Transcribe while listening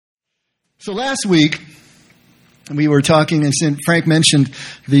So last week we were talking, and Frank mentioned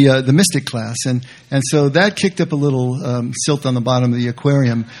the mystic class, and so that kicked up a little silt on the bottom of the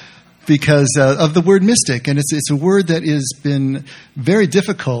aquarium because of the word mystic, and it's a word that has been very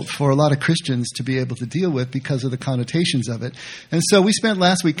difficult for a lot of Christians to be able to deal with because of the connotations of it. And so we spent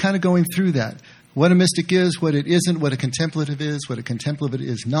last week kind of going through that. What a mystic is, what it isn't, what a contemplative is, what a contemplative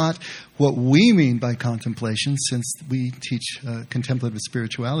is not, what we mean by contemplation, since we teach contemplative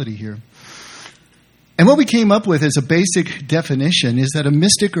spirituality here. And what we came up with as a basic definition is that a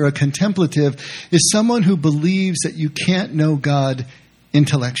mystic or a contemplative is someone who believes that you can't know God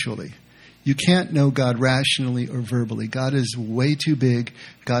intellectually. You can't know God rationally or verbally. God is way too big.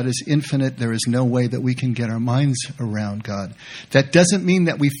 God is infinite. There is no way that we can get our minds around God. That doesn't mean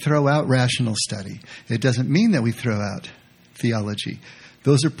that we throw out rational study. It doesn't mean that we throw out theology.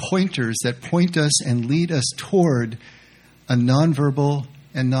 Those are pointers that point us and lead us toward a nonverbal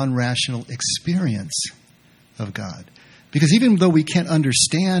and non-rational experience of God. Because even though we can't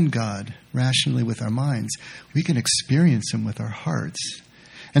understand God rationally with our minds, we can experience Him with our hearts.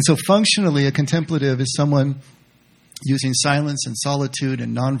 And so functionally, a contemplative is someone using silence and solitude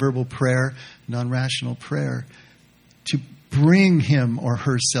and nonverbal prayer, non-rational prayer, to bring him or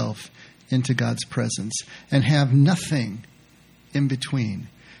herself into God's presence and have nothing in between.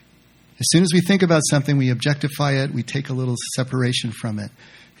 As soon as we think about something, we objectify it, we take a little separation from it.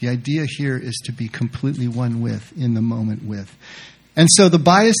 The idea here is to be completely one with, in the moment with. And so the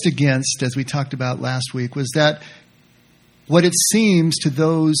bias against, as we talked about last week, was that what it seems to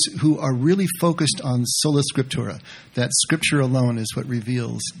those who are really focused on sola scriptura, that Scripture alone is what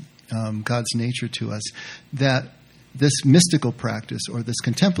reveals God's nature to us, that this mystical practice or this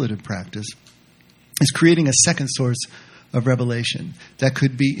contemplative practice is creating a second source of revelation that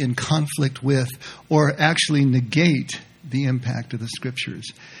could be in conflict with or actually negate the impact of the Scriptures.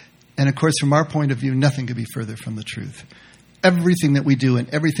 And of course, from our point of view, nothing could be further from the truth. Everything that we do and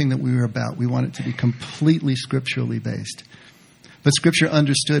everything that we are about, we want it to be completely scripturally based. But Scripture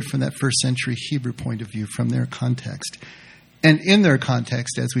understood from that first century Hebrew point of view, from their context. And in their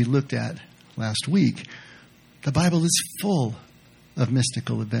context, as we looked at last week, the Bible is full of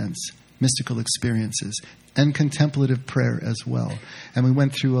mystical events, mystical experiences, and contemplative prayer as well. And we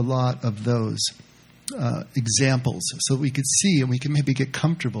went through a lot of those examples so that we could see and we can maybe get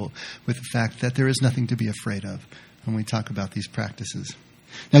comfortable with the fact that there is nothing to be afraid of when we talk about these practices.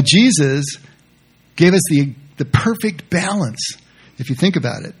 Now, Jesus gave us the perfect balance. If you think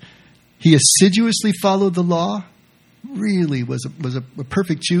about it, he assiduously followed the law, really was a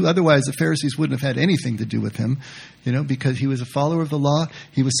perfect Jew. Otherwise, the Pharisees wouldn't have had anything to do with him, because he was a follower of the law.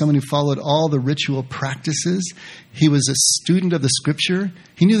 He was someone who followed all the ritual practices. He was a student of the Scripture.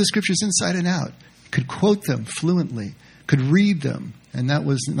 He knew the Scriptures inside and out, could quote them fluently, could read them. And that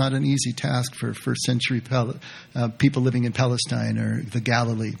was not an easy task for first century people living in Palestine or the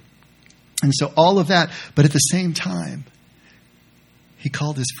Galilee. And so all of that, but at the same time, he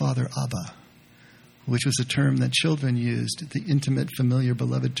called his father Abba, which was a term that children used, the intimate, familiar,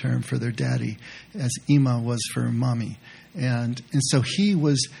 beloved term for their daddy, as Ima was for mommy. And so he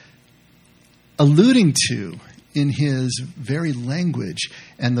was alluding to, in his very language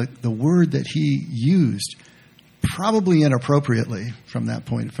and the word that he used, probably inappropriately from that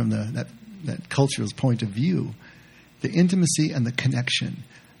point, from that cultural point of view, the intimacy and the connection,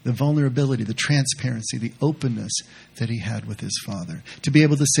 the vulnerability, the transparency, the openness that he had with his Father. To be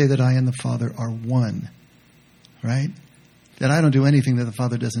able to say that I and the Father are one, right? That I don't do anything that the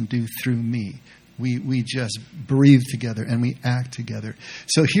Father doesn't do through me. We just breathe together and we act together.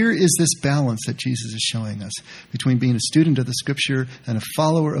 So here is this balance that Jesus is showing us between being a student of the Scripture and a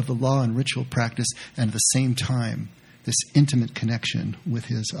follower of the law and ritual practice, and at the same time, this intimate connection with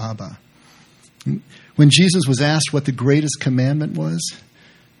his Abba. When Jesus was asked what the greatest commandment was,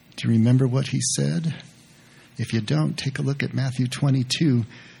 do you remember what he said? If you don't, take a look at Matthew 22.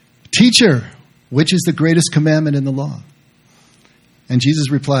 Teacher, which is the greatest commandment in the law? And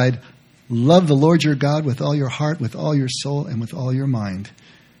Jesus replied, love the Lord your God with all your heart, with all your soul, and with all your mind.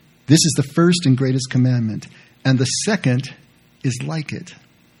 This is the first and greatest commandment. And the second is like it.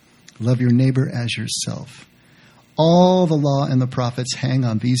 Love your neighbor as yourself. All the law and the prophets hang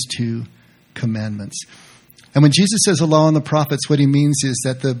on these two commandments. And when Jesus says the law and the prophets, what he means is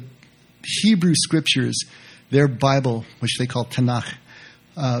that the Hebrew Scriptures, their Bible, which they call Tanakh,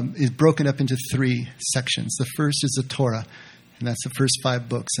 is broken up into three sections. The first is the Torah, and that's the first 5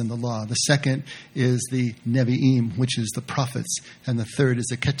 books in the law. The second is the Nevi'im, which is the prophets. And the third is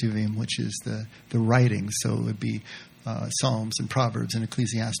the Ketuvim, which is the writing. So it would be Psalms and Proverbs and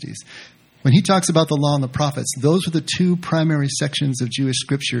Ecclesiastes. When he talks about the law and the prophets, those were the two primary sections of Jewish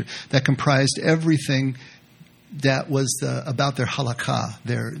scripture that comprised everything that was about their halakha,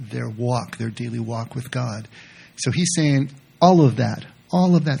 their walk, their daily walk with God. So he's saying all of that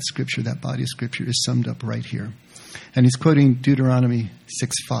scripture, that body of scripture is summed up right here. And he's quoting Deuteronomy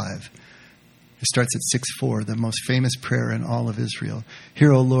 6:5. It starts at 6:4, the most famous prayer in all of Israel.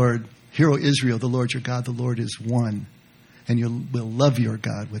 Hear, O Israel, the Lord your God, the Lord is one. And you will love your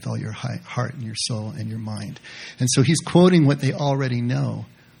God with all your heart and your soul and your mind. And so he's quoting what they already know,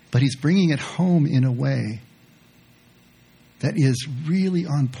 but he's bringing it home in a way that is really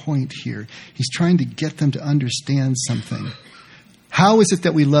on point here. He's trying to get them to understand something. How is it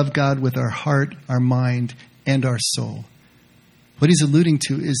that we love God with our heart, our mind, and our soul? What he's alluding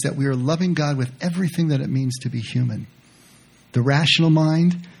to is that we are loving God with everything that it means to be human. The rational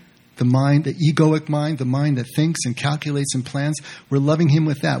mind, the egoic mind, the mind that thinks and calculates and plans, we're loving him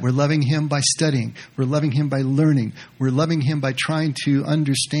with that. We're loving him by studying. We're loving him by learning. We're loving him by trying to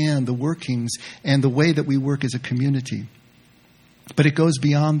understand the workings and the way that we work as a community. But it goes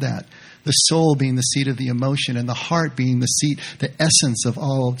beyond that. The soul being the seat of the emotion, and the heart being the essence of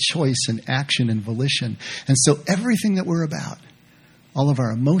all choice and action and volition. And so everything that we're about, all of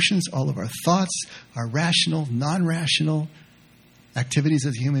our emotions, all of our thoughts, our rational, non-rational activities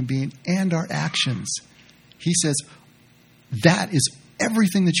as a human being, and our actions, he says, that is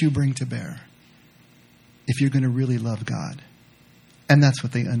everything that you bring to bear if you're going to really love God. And that's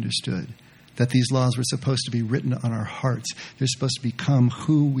what they understood, that these laws were supposed to be written on our hearts. They're supposed to become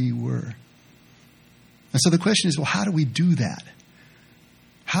who we were. And so the question is, well, how do we do that?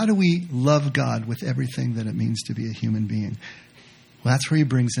 How do we love God with everything that it means to be a human being? Well, that's where he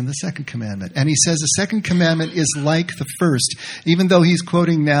brings in the second commandment. And he says the second commandment is like the first, even though he's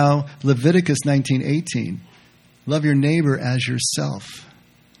quoting now Leviticus 19:18. Love your neighbor as yourself.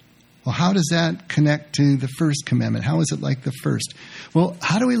 Well, how does that connect to the first commandment? How is it like the first? Well,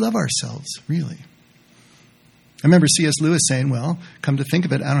 how do we love ourselves, really? I remember C.S. Lewis saying, well, come to think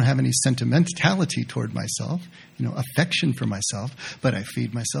of it, I don't have any sentimentality toward myself, affection for myself, but I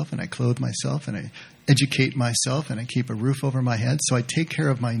feed myself and I clothe myself and I educate myself and I keep a roof over my head, so I take care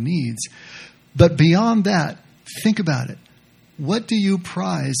of my needs. But beyond that, think about it. What do you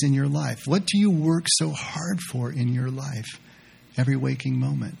prize in your life? What do you work so hard for in your life every waking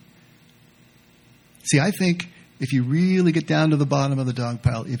moment? See, I think if you really get down to the bottom of the dog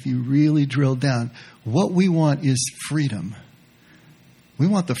pile, if you really drill down, what we want is freedom. We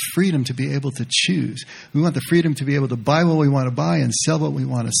want the freedom to be able to choose. We want the freedom to be able to buy what we want to buy and sell what we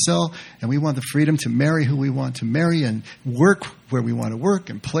want to sell. And we want the freedom to marry who we want to marry and work where we want to work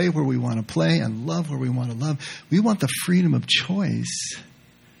and play where we want to play and love where we want to love. We want the freedom of choice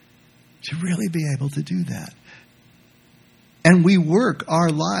to really be able to do that. And we work our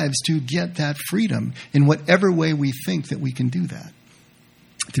lives to get that freedom in whatever way we think that we can do that.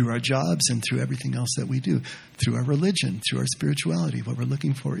 Through our jobs and through everything else that we do. Through our religion, through our spirituality. What we're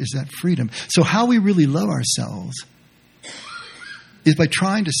looking for is that freedom. So how we really love ourselves is by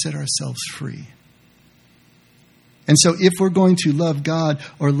trying to set ourselves free. And so if we're going to love God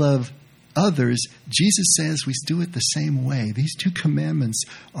or love others, Jesus says we do it the same way. These two commandments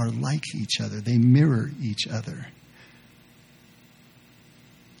are like each other. They mirror each other.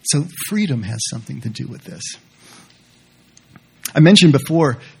 So freedom has something to do with this. I mentioned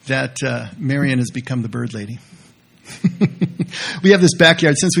before that Marion has become the bird lady. We have this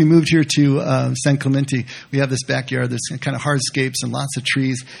backyard. Since we moved here to San Clemente, we have this backyard. There's kind of hardscapes and lots of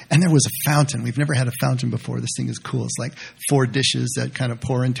trees. And there was a fountain. We've never had a fountain before. This thing is cool. It's like 4 dishes that kind of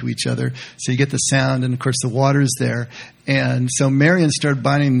pour into each other. So you get the sound, and, of course, the water's there. And so Marion started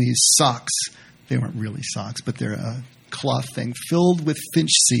buying these socks. They weren't really socks, but they're a cloth thing filled with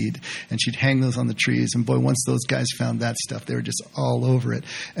finch seed, and she'd hang those on the trees. And boy, once those guys found that stuff, they were just all over it.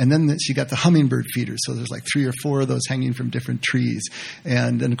 And then she got the hummingbird feeders, so there's like 3 or 4 of those hanging from different trees.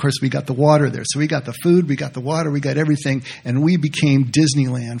 And then, of course, we got the water there. So we got the food, we got the water, we got everything, and we became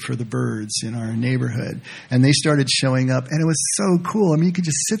Disneyland for the birds in our neighborhood. And they started showing up, and it was so cool. I mean, you could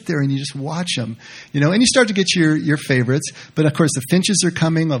just sit there and you just watch them, and you start to get your favorites. But, of course, the finches are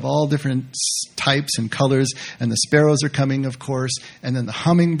coming of all different types and colors, and the sparrows are coming, of course, and then the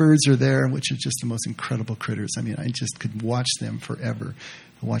hummingbirds are there, which are just the most incredible critters. I mean, I just could watch them forever.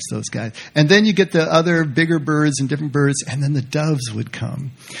 Watch those guys. And then you get the other bigger birds and different birds, and then the doves would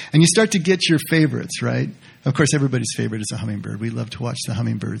come. And you start to get your favorites, right? Of course, everybody's favorite is a hummingbird. We love to watch the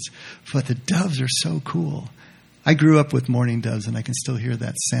hummingbirds. But the doves are so cool. I grew up with mourning doves, and I can still hear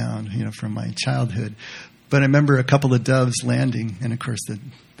that sound, from my childhood. But I remember a couple of doves landing, and of course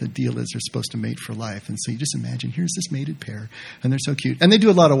the deal is they're supposed to mate for life. And so you just imagine, here's this mated pair, and they're so cute. And they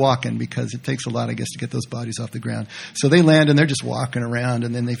do a lot of walking because it takes a lot, I guess, to get those bodies off the ground. So they land, and they're just walking around,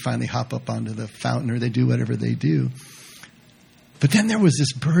 and then they finally hop up onto the fountain, or they do whatever they do. But then there was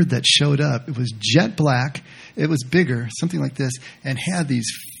this bird that showed up. It was jet black. It was bigger, something like this, and had these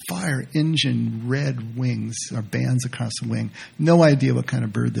fire engine red wings, or bands across the wing. No idea what kind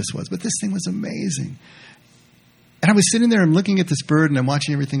of bird this was, but this thing was amazing. And I was sitting there and looking at this bird, and I'm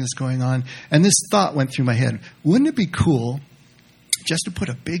watching everything that's going on, and this thought went through my head. Wouldn't it be cool just to put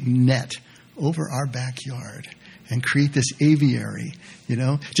a big net over our backyard and create this aviary,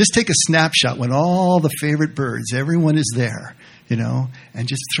 Just take a snapshot when all the favorite birds, everyone is there, and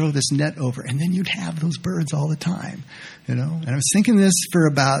just throw this net over, and then you'd have those birds all the time, And I was thinking this for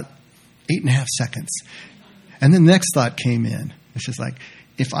about 8.5 seconds. And then the next thought came in. It's just like,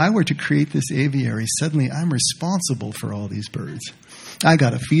 if I were to create this aviary, suddenly I'm responsible for all these birds. I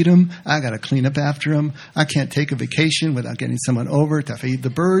got to feed them. I got to clean up after them. I can't take a vacation without getting someone over to feed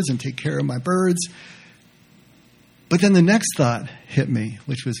the birds and take care of my birds. But then the next thought hit me,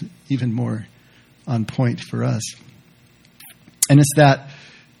 which was even more on point for us. And it's that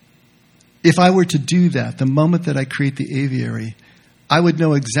if I were to do that, the moment that I create the aviary, I would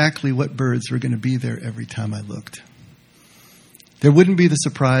know exactly what birds were going to be there every time I looked. There wouldn't be the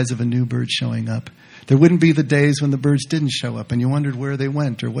surprise of a new bird showing up. There wouldn't be the days when the birds didn't show up and you wondered where they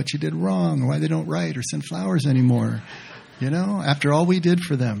went or what you did wrong or why they don't write or send flowers anymore, after all we did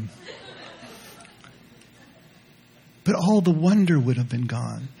for them. But all the wonder would have been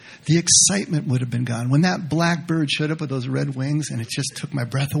gone. The excitement would have been gone. When that black bird showed up with those red wings and it just took my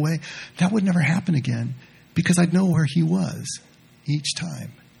breath away, that would never happen again because I'd know where he was each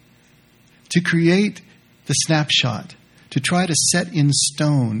time. To create the snapshot, to try to set in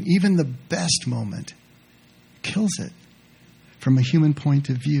stone even the best moment, kills it from a human point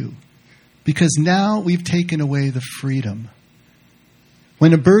of view. Because now we've taken away the freedom.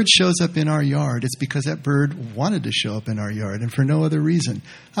 When a bird shows up in our yard, it's because that bird wanted to show up in our yard and for no other reason.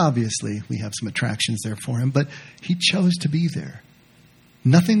 Obviously, we have some attractions there for him, but he chose to be there.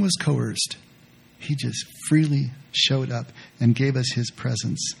 Nothing was coerced. He just freely showed up and gave us his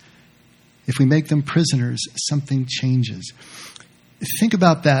presence. If we make them prisoners, something changes. Think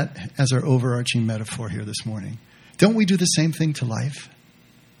about that as our overarching metaphor here this morning. Don't we do the same thing to life?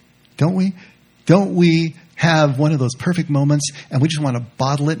 Don't we? Don't we have one of those perfect moments and we just want to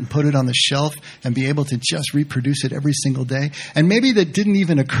bottle it and put it on the shelf and be able to just reproduce it every single day? And maybe that didn't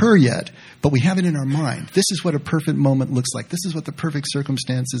even occur yet, but we have it in our mind. This is what a perfect moment looks like. This is what the perfect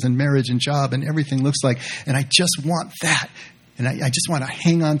circumstances and marriage and job and everything looks like. And I just want that. And I just want to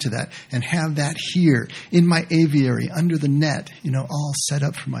hang on to that and have that here in my aviary, under the net, all set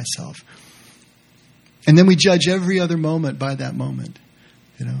up for myself. And then we judge every other moment by that moment,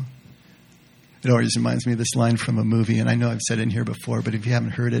 It always reminds me of this line from a movie, and I know I've said it in here before, but if you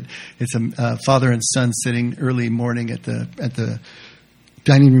haven't heard it, it's a father and son sitting early morning at the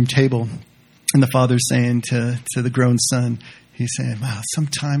dining room table, and the father's saying to the grown son, he's saying, wow,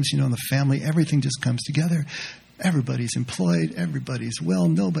 sometimes, in the family, everything just comes together. Everybody's employed, everybody's well,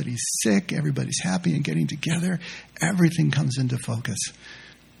 nobody's sick, everybody's happy and getting together. Everything comes into focus.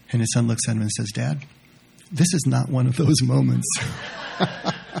 And his son looks at him and says, Dad, this is not one of those moments.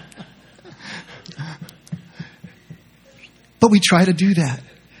 But we try to do that.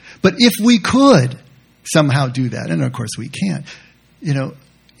 But if we could somehow do that, and of course we can't,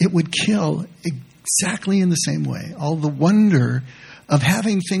 it would kill exactly in the same way. All the wonder of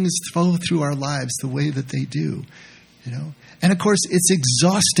having things flow through our lives the way that they do, And of course, it's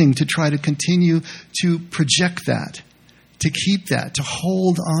exhausting to try to continue to project that, to keep that, to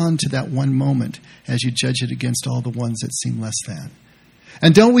hold on to that one moment as you judge it against all the ones that seem less than.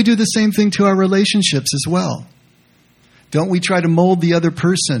 And don't we do the same thing to our relationships as well? Don't we try to mold the other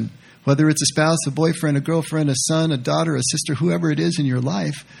person, whether it's a spouse, a boyfriend, a girlfriend, a son, a daughter, a sister, whoever it is in your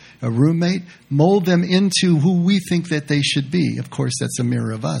life, a roommate, mold them into who we think that they should be. Of course, that's a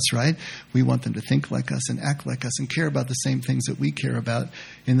mirror of us, right? We want them to think like us and act like us and care about the same things that we care about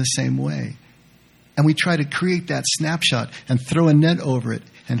in the same way. And we try to create that snapshot and throw a net over it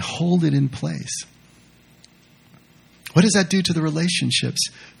and hold it in place. What does that do to the relationships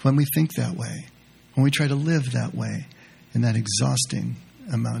when we think that way, when we try to live that way, in that exhausting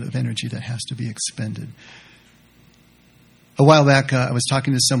amount of energy that has to be expended? A while back, I was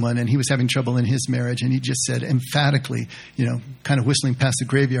talking to someone, and he was having trouble in his marriage, and he just said emphatically, kind of whistling past the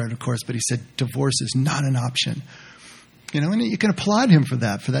graveyard, of course, but he said, divorce is not an option. And you can applaud him for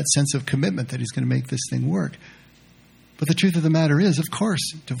that sense of commitment that he's going to make this thing work. But the truth of the matter is, of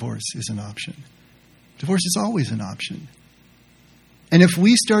course, divorce is an option. Divorce is always an option. And if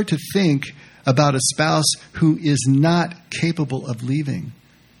we start to think about a spouse who is not capable of leaving,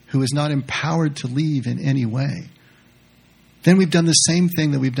 who is not empowered to leave in any way, then we've done the same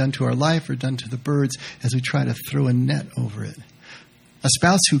thing that we've done to our life or done to the birds as we try to throw a net over it. A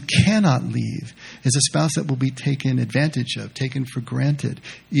spouse who cannot leave is a spouse that will be taken advantage of, taken for granted,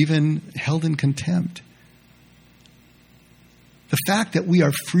 even held in contempt. The fact that we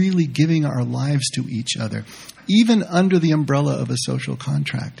are freely giving our lives to each other, even under the umbrella of a social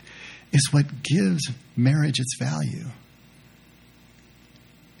contract, is what gives marriage its value.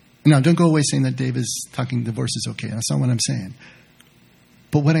 Now, don't go away saying that Dave is talking divorce is okay. That's not what I'm saying.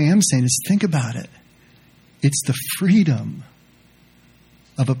 But what I am saying is think about it. It's the freedom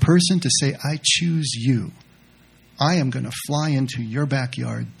of a person to say, I choose you. I am going to fly into your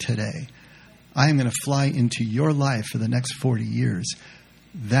backyard today. I am going to fly into your life for the next 40 years.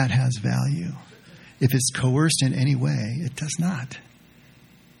 That has value. If it's coerced in any way, it does not.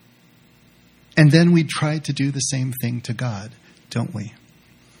 And then we try to do the same thing to God, don't we?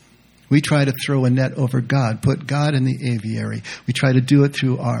 We try to throw a net over God, put God in the aviary. We try to do it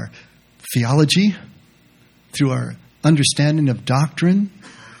through our theology, through our understanding of doctrine,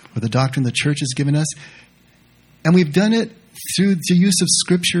 or the doctrine the church has given us. And we've done it through the use of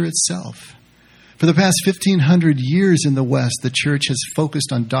Scripture itself. For the past 1,500 years in the West, the church has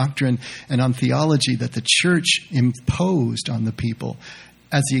focused on doctrine and on theology that the church imposed on the people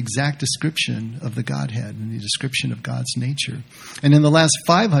as the exact description of the Godhead and the description of God's nature. And in the last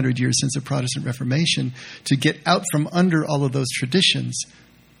 500 years since the Protestant Reformation, to get out from under all of those traditions,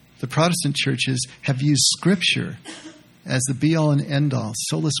 the Protestant churches have used Scripture as the be-all and end-all,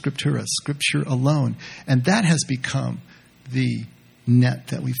 sola scriptura, Scripture alone. And that has become the net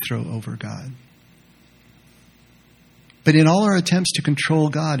that we throw over God. But in all our attempts to control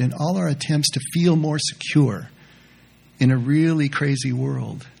God, in all our attempts to feel more secure in a really crazy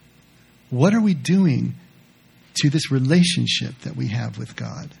world, what are we doing to this relationship that we have with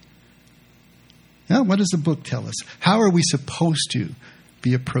God? Now, what does the book tell us? How are we supposed to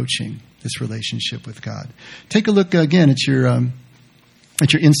be approaching this relationship with God? Take a look again at your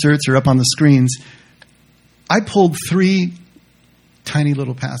inserts or up on the screens. I pulled 3 tiny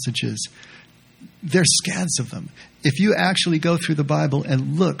little passages. There's scads of them. If you actually go through the Bible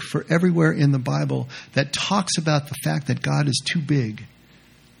and look for everywhere in the Bible that talks about the fact that God is too big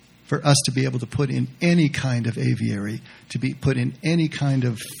for us to be able to put in any kind of aviary, to be put in any kind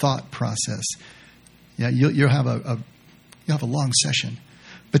of thought process, you'll have a long session.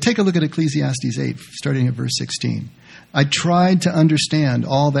 But take a look at Ecclesiastes 8, starting at verse 16. I tried to understand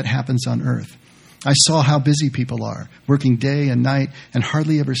all that happens on earth. I saw how busy people are, working day and night and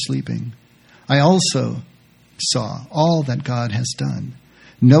hardly ever sleeping. I also saw all that God has done.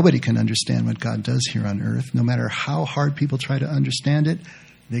 Nobody can understand what God does here on earth. No matter how hard people try to understand it,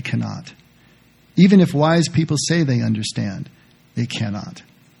 they cannot. Even if wise people say they understand, they cannot.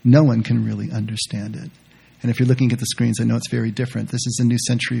 No one can really understand it. And if you're looking at the screens, I know it's very different. This is the New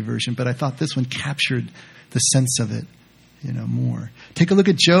Century Version, but I thought this one captured the sense of it, more. Take a look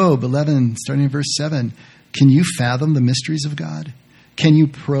at Job 11, starting in verse 7. Can you fathom the mysteries of God? Can you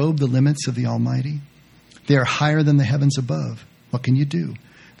probe the limits of the Almighty? They are higher than the heavens above. What can you do?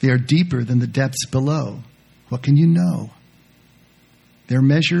 They are deeper than the depths below. What can you know? Their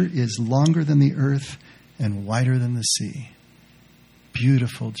measure is longer than the earth and wider than the sea.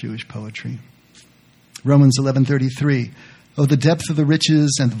 Beautiful Jewish poetry. Romans 11:33. Oh, the depth of the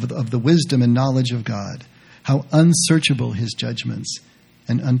riches and of the wisdom and knowledge of God. How unsearchable his judgments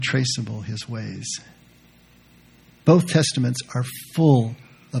and untraceable his ways. Both testaments are full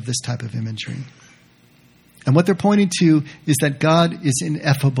of this type of imagery. And what they're pointing to is that God is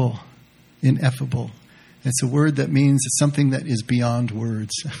ineffable. Ineffable. It's a word that means something that is beyond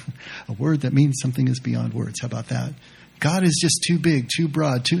words. A word that means something is beyond words. How about that? God is just too big, too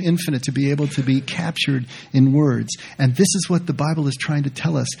broad, too infinite to be able to be captured in words. And this is what the Bible is trying to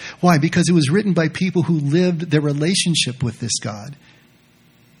tell us. Why? Because it was written by people who lived their relationship with this God.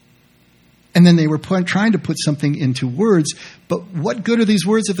 And then they were trying to put something into words. But what good are these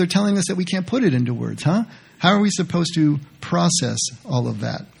words if they're telling us that we can't put it into words, huh? How are we supposed to process all of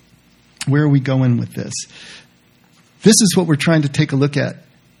that? Where are we going with this? This is what we're trying to take a look at.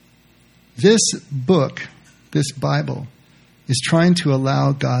 This book, this Bible, is trying to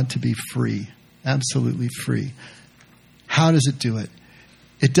allow God to be free, absolutely free. How does it do it?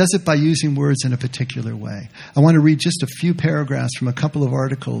 It does it by using words in a particular way. I want to read just a few paragraphs from a couple of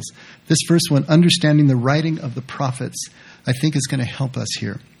articles. This first one, Understanding the Writing of the Prophets, I think is going to help us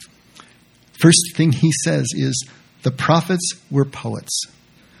here. First thing he says is, the prophets were poets.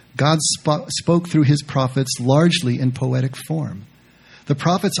 God spoke through his prophets largely in poetic form. The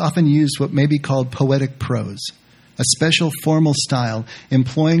prophets often used what may be called poetic prose, a special formal style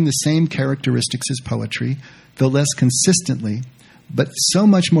employing the same characteristics as poetry, though less consistently, but so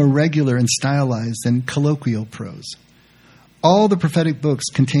much more regular and stylized than colloquial prose. All the prophetic books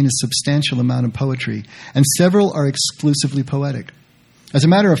contain a substantial amount of poetry, and several are exclusively poetic. As a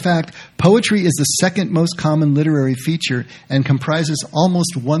matter of fact, poetry is the second most common literary feature and comprises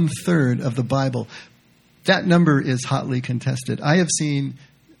almost 1/3 of the Bible. That number is hotly contested. I have seen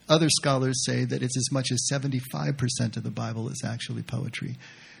other scholars say that it's as much as 75% of the Bible is actually poetry.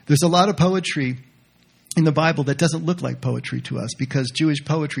 There's a lot of poetry in the Bible that doesn't look like poetry to us because Jewish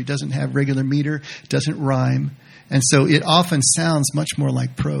poetry doesn't have regular meter, doesn't rhyme, and so it often sounds much more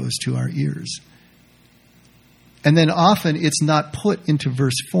like prose to our ears. And then often it's not put into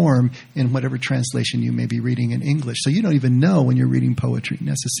verse form in whatever translation you may be reading in English. So you don't even know when you're reading poetry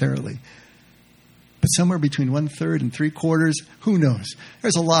necessarily. But somewhere between 1/3 and 3/4, who knows?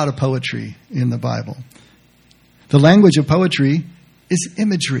 There's a lot of poetry in the Bible. The language of poetry is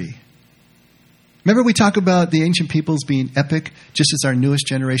imagery. Remember we talk about the ancient peoples being epic, just as our newest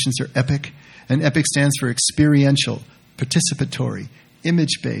generations are epic? And epic stands for experiential, participatory,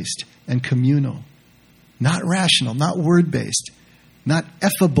 image-based, and communal. Not rational, not word-based, not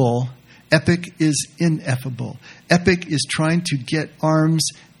effable. Epic is ineffable. Epic is trying to get arms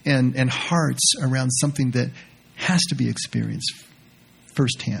and hearts around something that has to be experienced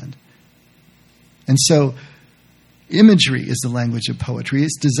firsthand. And so imagery is the language of poetry.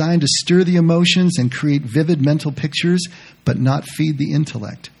 It's designed to stir the emotions and create vivid mental pictures, but not feed the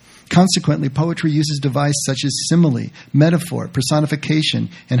intellect. Consequently, poetry uses devices such as simile, metaphor, personification,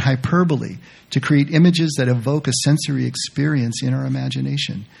 and hyperbole to create images that evoke a sensory experience in our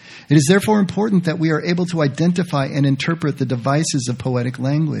imagination. It is therefore important that we are able to identify and interpret the devices of poetic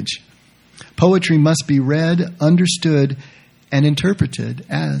language. Poetry must be read, understood, and interpreted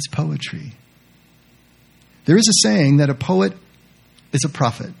as poetry. There is a saying that a poet is a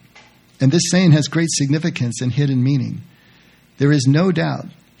prophet, and this saying has great significance and hidden meaning. There is no doubt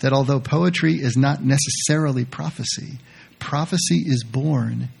that although poetry is not necessarily prophecy, prophecy is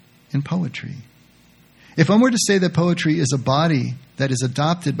born in poetry. If one were to say that poetry is a body that is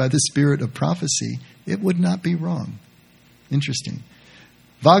adopted by the spirit of prophecy, it would not be wrong. Interesting.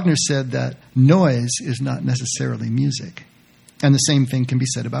 Wagner said that noise is not necessarily music. And the same thing can be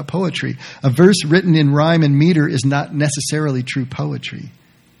said about poetry. A verse written in rhyme and meter is not necessarily true poetry.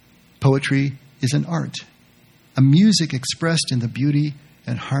 Poetry is an art, a music expressed in the beauty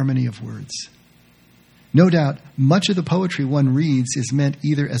and harmony of words. No doubt, much of the poetry one reads is meant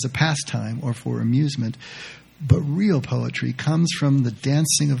either as a pastime or for amusement, but real poetry comes from the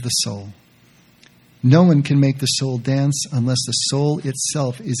dancing of the soul. No one can make the soul dance unless the soul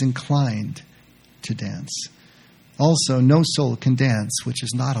itself is inclined to dance. Also, no soul can dance which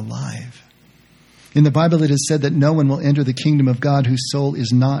is not alive. In the Bible, it is said that no one will enter the kingdom of God whose soul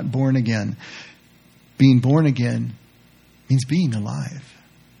is not born again. Being born again means being alive.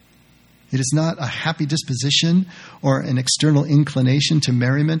 It is not a happy disposition or an external inclination to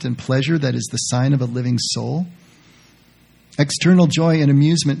merriment and pleasure that is the sign of a living soul. External joy and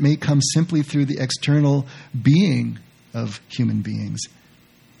amusement may come simply through the external being of human beings.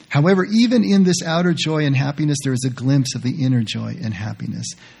 However, even in this outer joy and happiness, there is a glimpse of the inner joy and happiness,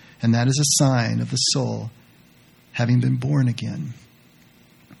 and that is a sign of the soul having been born again.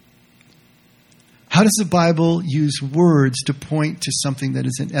 How does the Bible use words to point to something that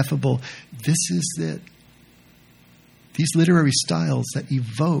is ineffable? This is it. These literary styles that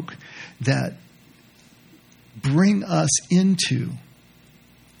evoke, that bring us into,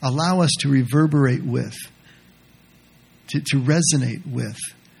 allow us to reverberate with, to resonate with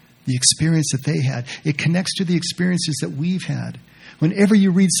the experience that they had. It connects to the experiences that we've had. Whenever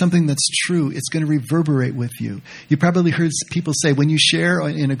you read something that's true, it's going to reverberate with you. You probably heard people say, when you share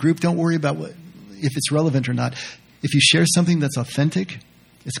in a group, don't worry about if it's relevant or not. If you share something that's authentic,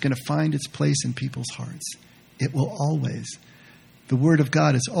 it's going to find its place in people's hearts. It will always. The Word of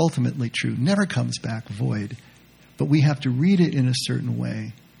God is ultimately true, never comes back void. But we have to read it in a certain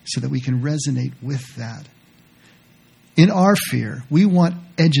way so that we can resonate with that. In our fear, we want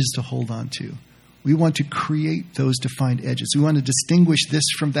edges to hold on to. We want to create those defined edges. We want to distinguish this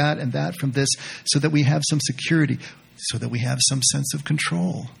from that and that from this so that we have some security, so that we have some sense of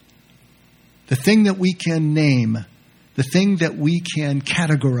control. The thing that we can name, the thing that we can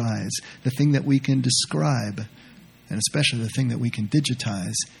categorize, the thing that we can describe, and especially the thing that we can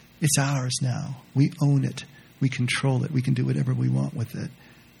digitize, it's ours now. We own it. We control it. We can do whatever we want with it.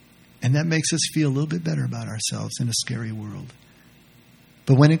 And that makes us feel a little bit better about ourselves in a scary world.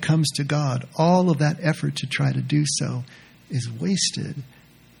 But when it comes to God, all of that effort to try to do so is wasted.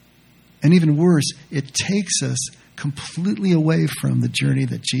 And even worse, it takes us completely away from the journey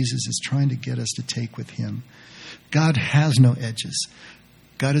that Jesus is trying to get us to take with him. God has no edges.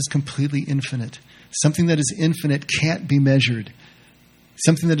 God is completely infinite. Something that is infinite can't be measured.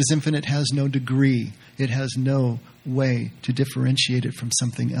 Something that is infinite has no degree. It has no way to differentiate it from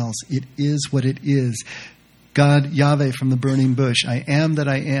something else. It is what it is. God, Yahweh from the burning bush, I am that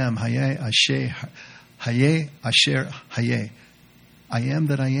I am. Hayeh Asher Hayeh. I am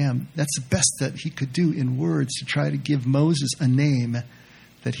that I am. That's the best that he could do in words to try to give Moses a name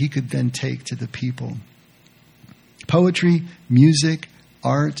that he could then take to the people. Poetry, music,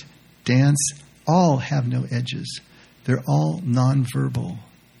 art, dance, all have no edges. They're all nonverbal.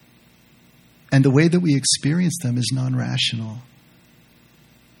 And the way that we experience them is non-rational.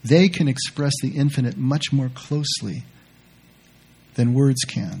 They can express the infinite much more closely than words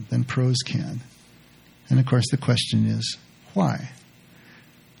can, than prose can. And of course the question is, why?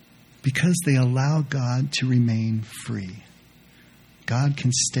 Because they allow God to remain free. God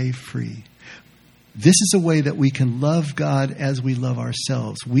can stay free. This is a way that we can love God as we love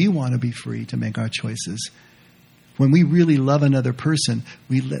ourselves. We want to be free to make our choices. When we really love another person,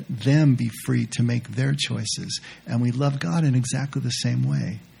 we let them be free to make their choices. And we love God in exactly the same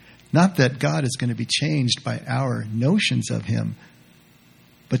way. Not that God is going to be changed by our notions of him,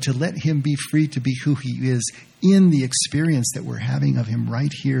 but to let him be free to be who he is in the experience that we're having of him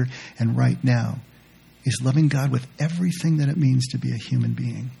right here and right now is loving God with everything that it means to be a human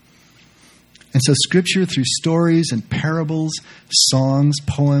being. And so Scripture, through stories and parables, songs,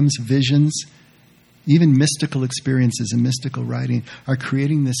 poems, visions, even mystical experiences and mystical writing, are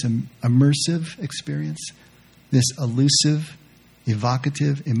creating this immersive experience, this elusive,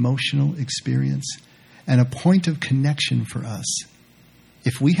 evocative, emotional experience, and a point of connection for us.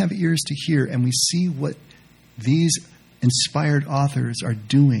 If we have ears to hear and we see what these inspired authors are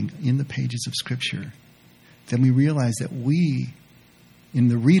doing in the pages of Scripture, then we realize that we, in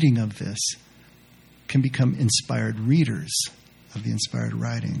the reading of this, can become inspired readers of the inspired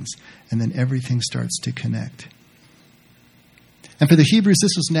writings, and then everything starts to connect. And for the Hebrews,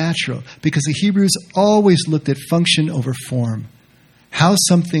 this was natural, because the Hebrews always looked at function over form. How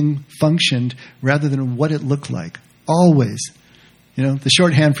something functioned rather than what it looked like. Always. You know, the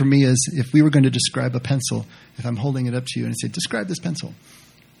shorthand for me is, if we were going to describe a pencil, if I'm holding it up to you and I say, describe this pencil.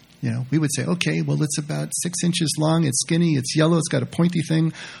 You know, we would say, okay, well, it's about 6 inches long, it's skinny, it's yellow, it's got a pointy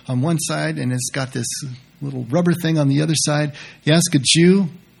thing on one side, and it's got this little rubber thing on the other side. You ask a Jew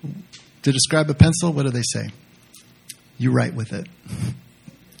to describe a pencil, what do they say? You write with it.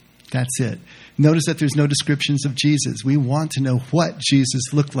 That's it. Notice that there's no descriptions of Jesus. We want to know what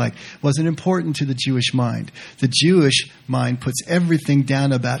Jesus looked like. It wasn't important to the Jewish mind. The Jewish mind puts everything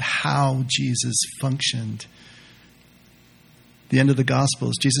down about how Jesus functioned. The end of the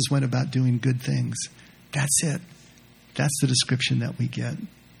Gospels, Jesus went about doing good things. That's it. That's the description that we get.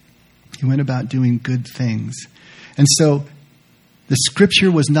 He went about doing good things. And so the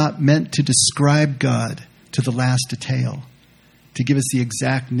Scripture was not meant to describe God to the last detail, to give us the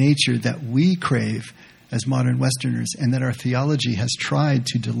exact nature that we crave as modern Westerners and that our theology has tried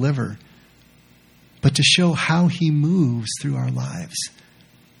to deliver, but to show how he moves through our lives.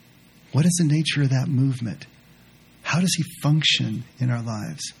 What is the nature of that movement? How does he function in our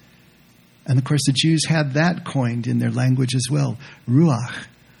lives? And of course, the Jews had that coined in their language as well, ruach,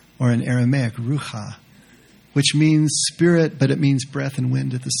 or in Aramaic, rucha, which means spirit, but it means breath and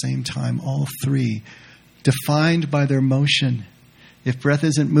wind at the same time, all three, defined by their motion. If breath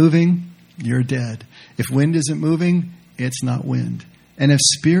isn't moving, you're dead. If wind isn't moving, it's not wind. And if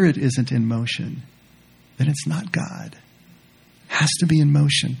spirit isn't in motion, then it's not God. It has to be in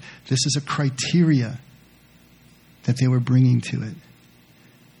motion. This is a criteria that they were bringing to it.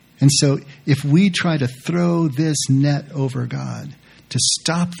 And so if we try to throw this net over God, to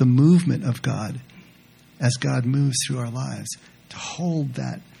stop the movement of God as God moves through our lives, to hold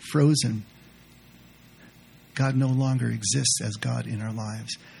that frozen, God no longer exists as God in our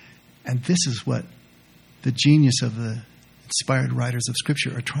lives. And this is what the genius of the inspired writers of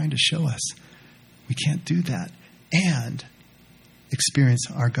Scripture are trying to show us. We can't do that and experience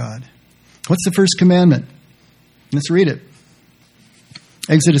our God. What's the first commandment? Let's read it.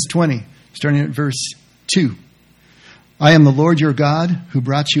 Exodus 20, starting at verse 2. I am the Lord your God, who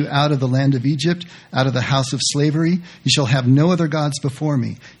brought you out of the land of Egypt, out of the house of slavery. You shall have no other gods before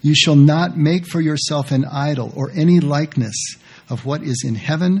me. You shall not make for yourself an idol or any likeness of what is in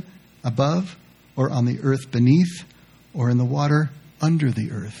heaven above, or on the earth beneath, or in the water under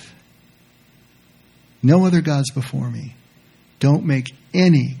the earth. No other gods before me. Don't make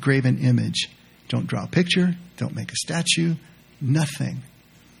any graven image. Don't draw a picture. Don't make a statue. Nothing.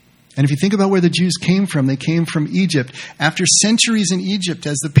 And if you think about where the Jews came from, they came from Egypt. After centuries in Egypt,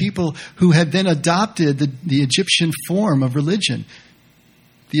 as the people who had then adopted the Egyptian form of religion,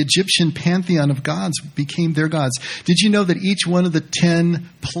 the Egyptian pantheon of gods became their gods. Did you know that each one of the 10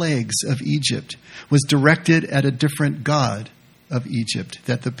 plagues of Egypt was directed at a different god of Egypt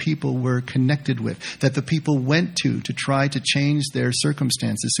that the people were connected with, that the people went to try to change their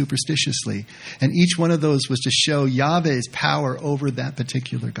circumstances superstitiously? And each one of those was to show Yahweh's power over that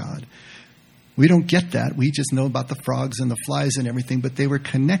particular god. We don't get that. We just know about the frogs and the flies and everything, but they were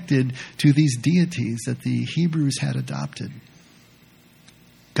connected to these deities that the Hebrews had adopted.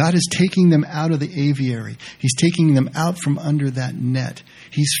 God is taking them out of the aviary. He's taking them out from under that net.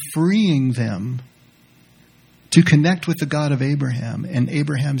 He's freeing them to connect with the God of Abraham. And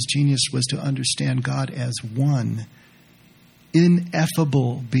Abraham's genius was to understand God as one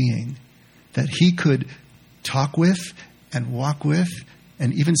ineffable being that he could talk with and walk with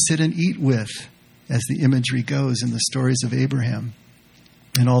and even sit and eat with, as the imagery goes in the stories of Abraham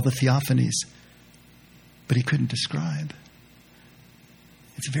and all the theophanies. But he couldn't describe.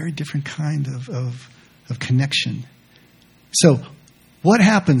 It's a very different kind of connection. So, what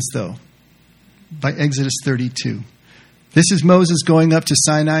happens, though, by Exodus 32? This is Moses going up to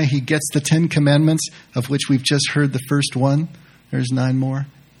Sinai. He gets the 10 Commandments, of which we've just heard the first one. There's 9 more.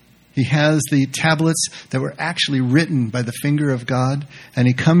 He has the tablets that were actually written by the finger of God, and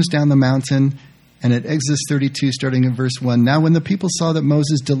he comes down the mountain. And at Exodus 32, starting in verse 1, now when the people saw that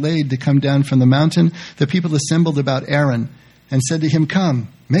Moses delayed to come down from the mountain, the people assembled about Aaron and said to him, come,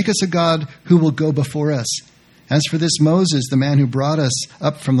 make us a god who will go before us. As for this Moses, the man who brought us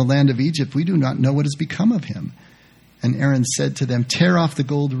up from the land of Egypt, we do not know what has become of him. And Aaron said to them, tear off the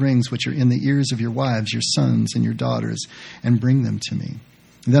gold rings which are in the ears of your wives, your sons, and your daughters, and bring them to me.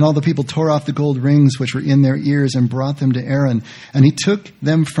 And then all the people tore off the gold rings which were in their ears and brought them to Aaron. And he took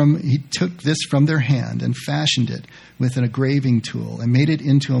this from their hand and fashioned it with an engraving tool and made it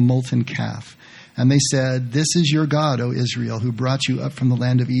into a molten calf. And they said, this is your God, O Israel, who brought you up from the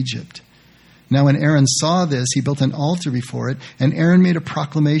land of Egypt. Now when Aaron saw this, he built an altar before it, and Aaron made a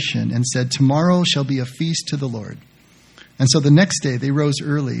proclamation and said, tomorrow shall be a feast to the Lord. And so the next day they rose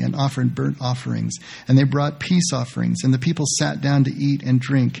early and offered burnt offerings, and they brought peace offerings, and the people sat down to eat and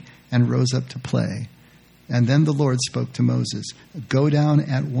drink and rose up to play. And then the Lord spoke to Moses, go down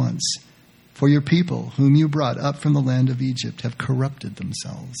at once, for your people, whom you brought up from the land of Egypt, have corrupted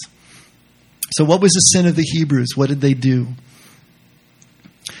themselves. So what was the sin of the Hebrews? What did they do?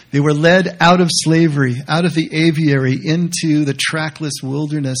 They were led out of slavery, out of the aviary, into the trackless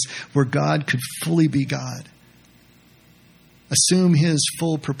wilderness where God could fully be God, assume his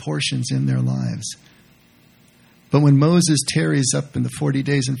full proportions in their lives. But when Moses tarries up in the 40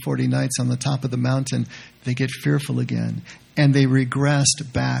 days and 40 nights on the top of the mountain, they get fearful again, and they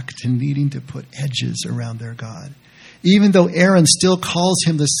regressed back to needing to put edges around their God. Even though Aaron still calls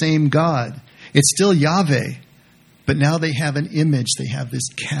him the same God, it's still Yahweh, but now they have an image. They have this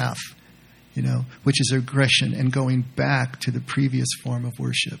calf, which is aggression and going back to the previous form of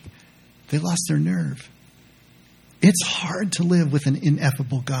worship. They lost their nerve. It's hard to live with an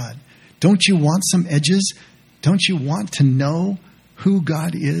ineffable God. Don't you want some edges? Don't you want to know who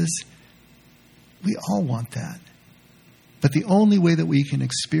God is? We all want that. But the only way that we can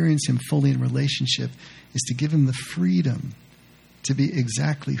experience him fully in relationship is to give him the freedom to be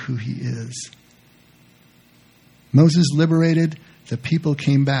exactly who he is. Moses liberated, the people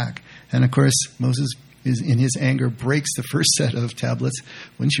came back. And of course, Moses, in his anger, breaks the first set of tablets.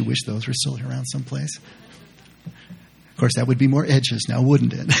 Wouldn't you wish those were still around someplace? Of course, that would be more edges now,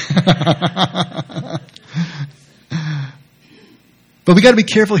 wouldn't it? But we got to be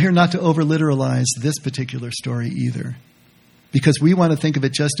careful here not to over-literalize this particular story either. Because we want to think of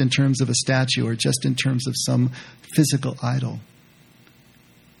it just in terms of a statue or just in terms of some physical idol.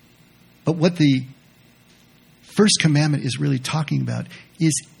 But what the first commandment is really talking about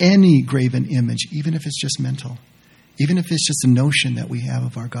is any graven image, even if it's just mental, even if it's just a notion that we have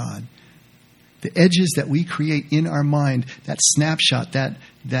of our God. The edges that we create in our mind, that snapshot, that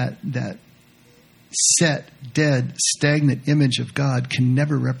set, dead, stagnant image of God can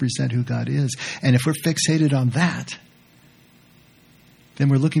never represent who God is. And if we're fixated on that, then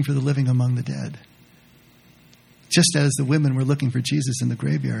we're looking for the living among the dead. Just as the women were looking for Jesus in the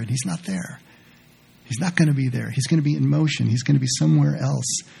graveyard, he's not there. He's not going to be there. He's going to be in motion. He's going to be somewhere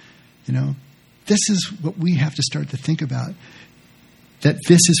else. This is what we have to start to think about. That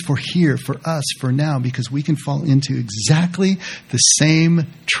this is for here, for us, for now, because we can fall into exactly the same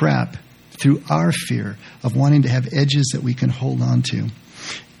trap through our fear of wanting to have edges that we can hold on to.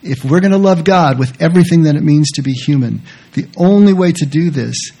 if we're going to love God with everything that it means to be human, the only way to do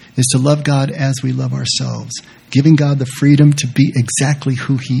this is to love God as we love ourselves, giving God the freedom to be exactly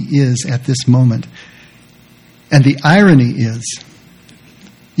who He is at this moment. And the irony is,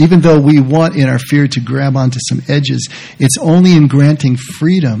 even though we want in our fear to grab onto some edges, it's only in granting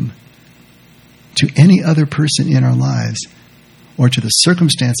freedom to any other person in our lives or to the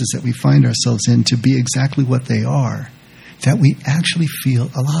circumstances that we find ourselves in to be exactly what they are, that we actually feel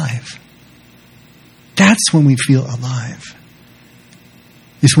alive. That's when we feel alive.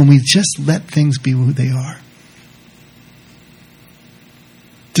 It's when we just let things be who they are.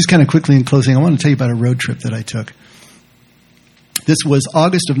 Just kind of quickly in closing, I want to tell you about a road trip that I took. This was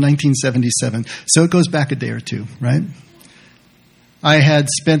August of 1977, so it goes back a day or two, right? I had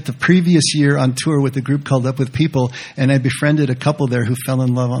spent the previous year on tour with a group called Up With People, and I befriended a couple there who fell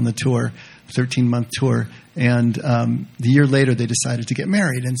in love on the tour, 13-month tour. And the year later, they decided to get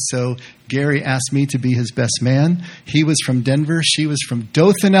married. And so Gary asked me to be his best man. He was from Denver. She was from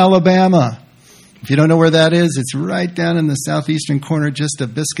Dothan, Alabama. If you don't know where that is, it's right down in the southeastern corner, just a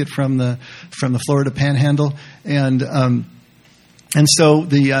biscuit from the Florida Panhandle. And so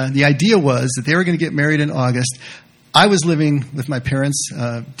the idea was that they were going to get married in August. I was living with my parents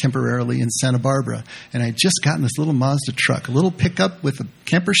temporarily in Santa Barbara, and I had just gotten this little Mazda truck, a little pickup with a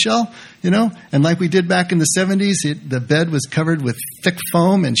camper shell, and like we did back in the 70s, the bed was covered with thick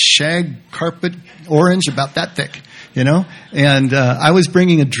foam and shag carpet orange about that thick. And I was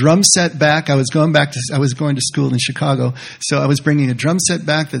bringing a drum set back. I was going to school in Chicago, so I was bringing a drum set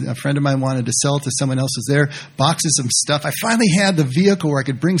back that a friend of mine wanted to sell to someone else who was there, boxes of stuff. I finally had the vehicle where I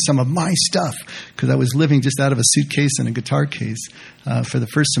could bring some of my stuff because I was living just out of a suitcase and a guitar case for the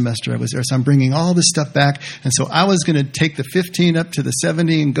first semester I was there. So I'm bringing all this stuff back, and so I was going to take the 15 up to the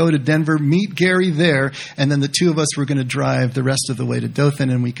 70 and go to Denver, meet Gary there, and then the two of us were going to drive the rest of the way to Dothan,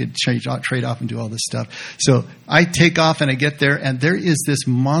 and we could trade off and do all this stuff. So I take off and I get there, and there is this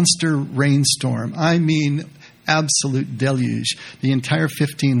monster rainstorm. I mean, absolute deluge. The entire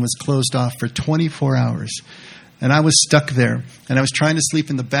 15 was closed off for 24 hours. And I was stuck there, and I was trying to sleep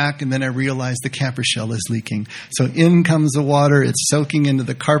in the back, and then I realized the camper shell is leaking. So in comes the water. It's soaking into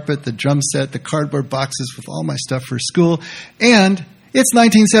the carpet, the drum set, the cardboard boxes with all my stuff for school. And it's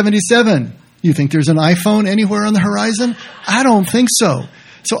 1977. You think there's an iPhone anywhere on the horizon? I don't think so.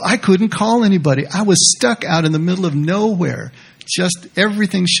 So I couldn't call anybody. I was stuck out in the middle of nowhere. Just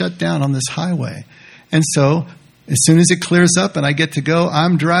everything shut down on this highway. And so as soon as it clears up and I get to go,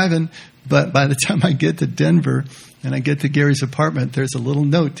 I'm driving. But by the time I get to Denver and I get to Gary's apartment, there's a little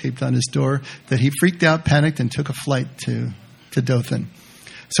note taped on his door that he freaked out, panicked, and took a flight to Dothan.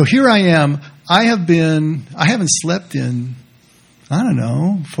 So here I am. I haven't slept in,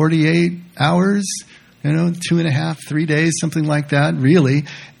 48 hours, 2.5, 3 days, something like that, really.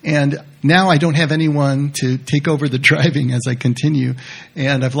 And now I don't have anyone to take over the driving as I continue,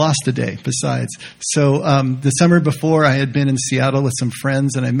 and I've lost a day besides. So the summer before, I had been in Seattle with some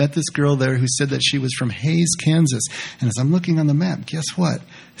friends, and I met this girl there who said that she was from Hays, Kansas. And as I'm looking on the map, guess what?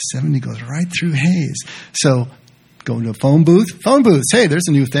 70 goes right through Hays. So going to a phone booths. Hey, there's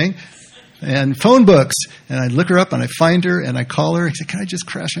a new thing. And phone books. And I look her up and I find her and I call her. I say, can I just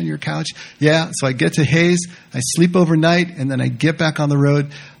crash on your couch? Yeah. So I get to Hays. I sleep overnight and then I get back on the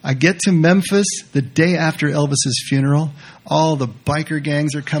road. I get to Memphis the day after Elvis's funeral. All the biker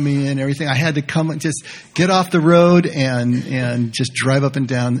gangs are coming in, everything. I had to come and just get off the road and just drive up and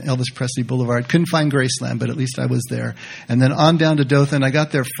down Elvis Presley Boulevard. Couldn't find Graceland, but at least I was there. And then on down to Dothan. I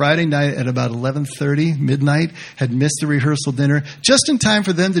got there Friday night at about 11:30, midnight. Had missed the rehearsal dinner, just in time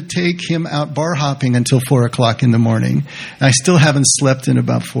for them to take him out bar hopping until 4 o'clock in the morning. And I still haven't slept in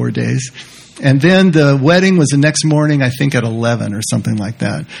about 4 days. And then the wedding was the next morning, I think at 11 or something like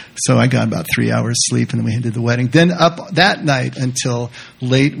that. So I got about 3 hours sleep, and then we did the wedding. Then up that night until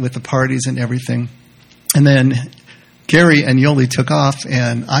late with the parties and everything. And then Gary and Yoli took off,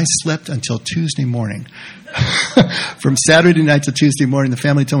 and I slept until Tuesday morning. From Saturday night to Tuesday morning, the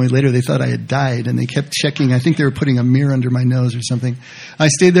family told me later they thought I had died, and they kept checking. I think they were putting a mirror under my nose or something. I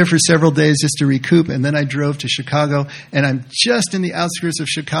stayed there for several days just to recoup, and then I drove to Chicago, and I'm just in the outskirts of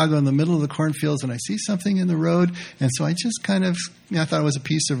Chicago in the middle of the cornfields, and I see something in the road, and so I just kind of, I thought it was a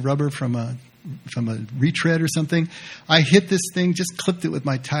piece of rubber from a retread or something. I hit this thing, just clipped it with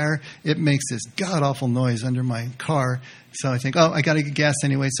my tire. It makes this god-awful noise under my car. So I think, I got to get gas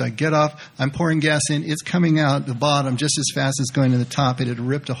anyway. So I get off. I'm pouring gas in. It's coming out the bottom just as fast as going to the top. It had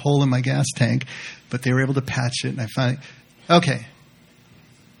ripped a hole in my gas tank, but they were able to patch it. And I finally, okay.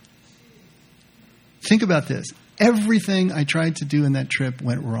 Think about this. Everything I tried to do in that trip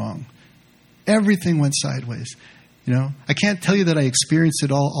went wrong. Everything went sideways. I can't tell you that I experienced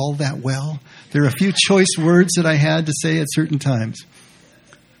it all that well. There are a few choice words that I had to say at certain times.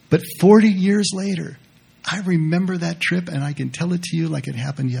 But 40 years later, I remember that trip, and I can tell it to you like it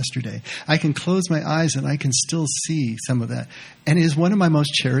happened yesterday. I can close my eyes, and I can still see some of that. And it is one of my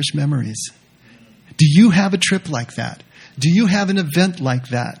most cherished memories. Do you have a trip like that? Do you have an event like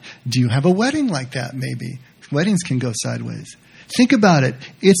that? Do you have a wedding like that, maybe? Weddings can go sideways. Think about it.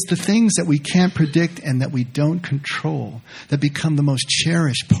 It's the things that we can't predict and that we don't control that become the most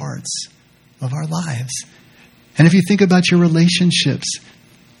cherished parts of our lives. And if you think about your relationships,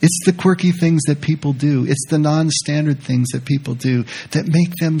 it's the quirky things that people do. It's the non-standard things that people do that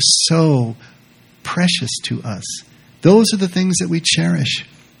make them so precious to us. Those are the things that we cherish.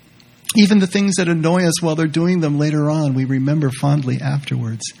 Even the things that annoy us while they're doing them later on, we remember fondly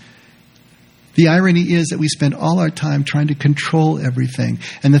afterwards. The irony is that we spend all our time trying to control everything.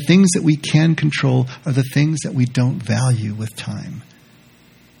 And the things that we can control are the things that we don't value with time.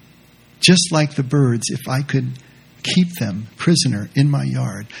 Just like the birds, if I could keep them prisoner in my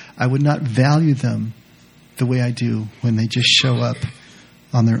yard, I would not value them the way I do when they just show up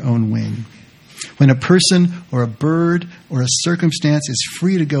on their own wing. When a person or a bird or a circumstance is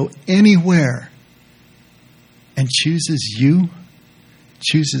free to go anywhere and chooses you,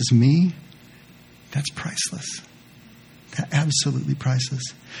 chooses me, that's priceless. Absolutely priceless.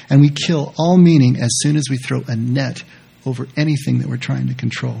 And we kill all meaning as soon as we throw a net over anything that we're trying to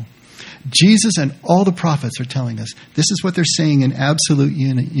control. Jesus and all the prophets are telling us, this is what they're saying in absolute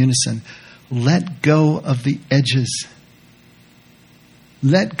unison. Let go of the edges.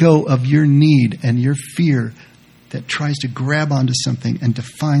 Let go of your need and your fear that tries to grab onto something and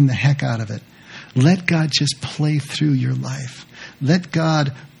define the heck out of it. Let God just play through your life. Let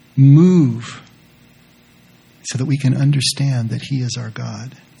God move so that we can understand that He is our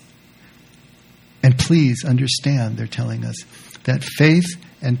God. And please understand, they're telling us, that faith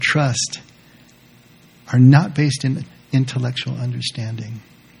and trust are not based in intellectual understanding.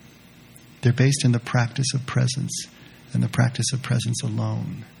 They're based in the practice of presence and the practice of presence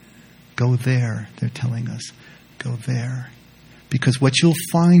alone. Go there, they're telling us. Go there. Because what you'll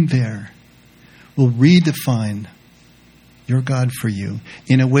find there will redefine your God for you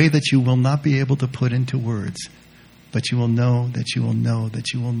in a way that you will not be able to put into words, but you will know that you will know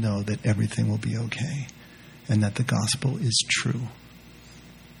that you will know that everything will be okay and that the gospel is true.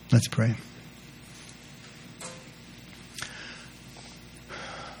 Let's pray.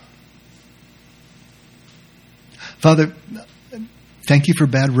 Father, thank you for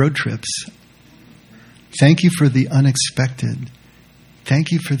bad road trips. Thank you for the unexpected.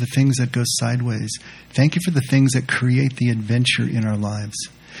 Thank you for the things that go sideways. Thank you for the things that create the adventure in our lives.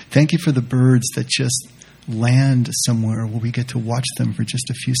 Thank you for the birds that just land somewhere where we get to watch them for just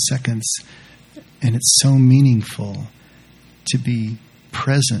a few seconds. And it's so meaningful to be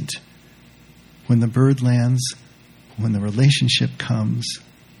present when the bird lands, when the relationship comes,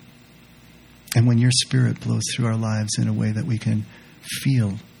 and when your Spirit blows through our lives in a way that we can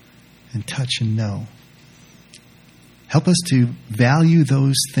feel and touch and know. Help us to value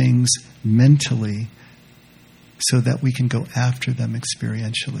those things mentally so that we can go after them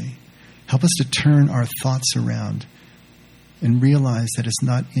experientially. Help us to turn our thoughts around and realize that it's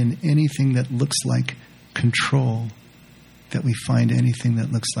not in anything that looks like control that we find anything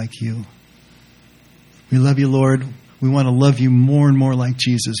that looks like you. We love you, Lord. We want to love you more and more like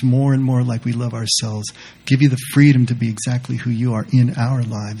Jesus, more and more like we love ourselves. Give you the freedom to be exactly who you are in our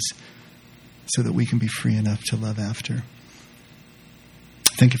lives so that we can be free enough to love after.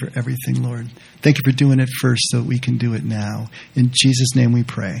 Thank you for everything, Lord. Thank you for doing it first so that we can do it now. In Jesus' name we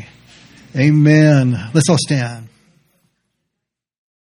pray. Amen. Let's all stand.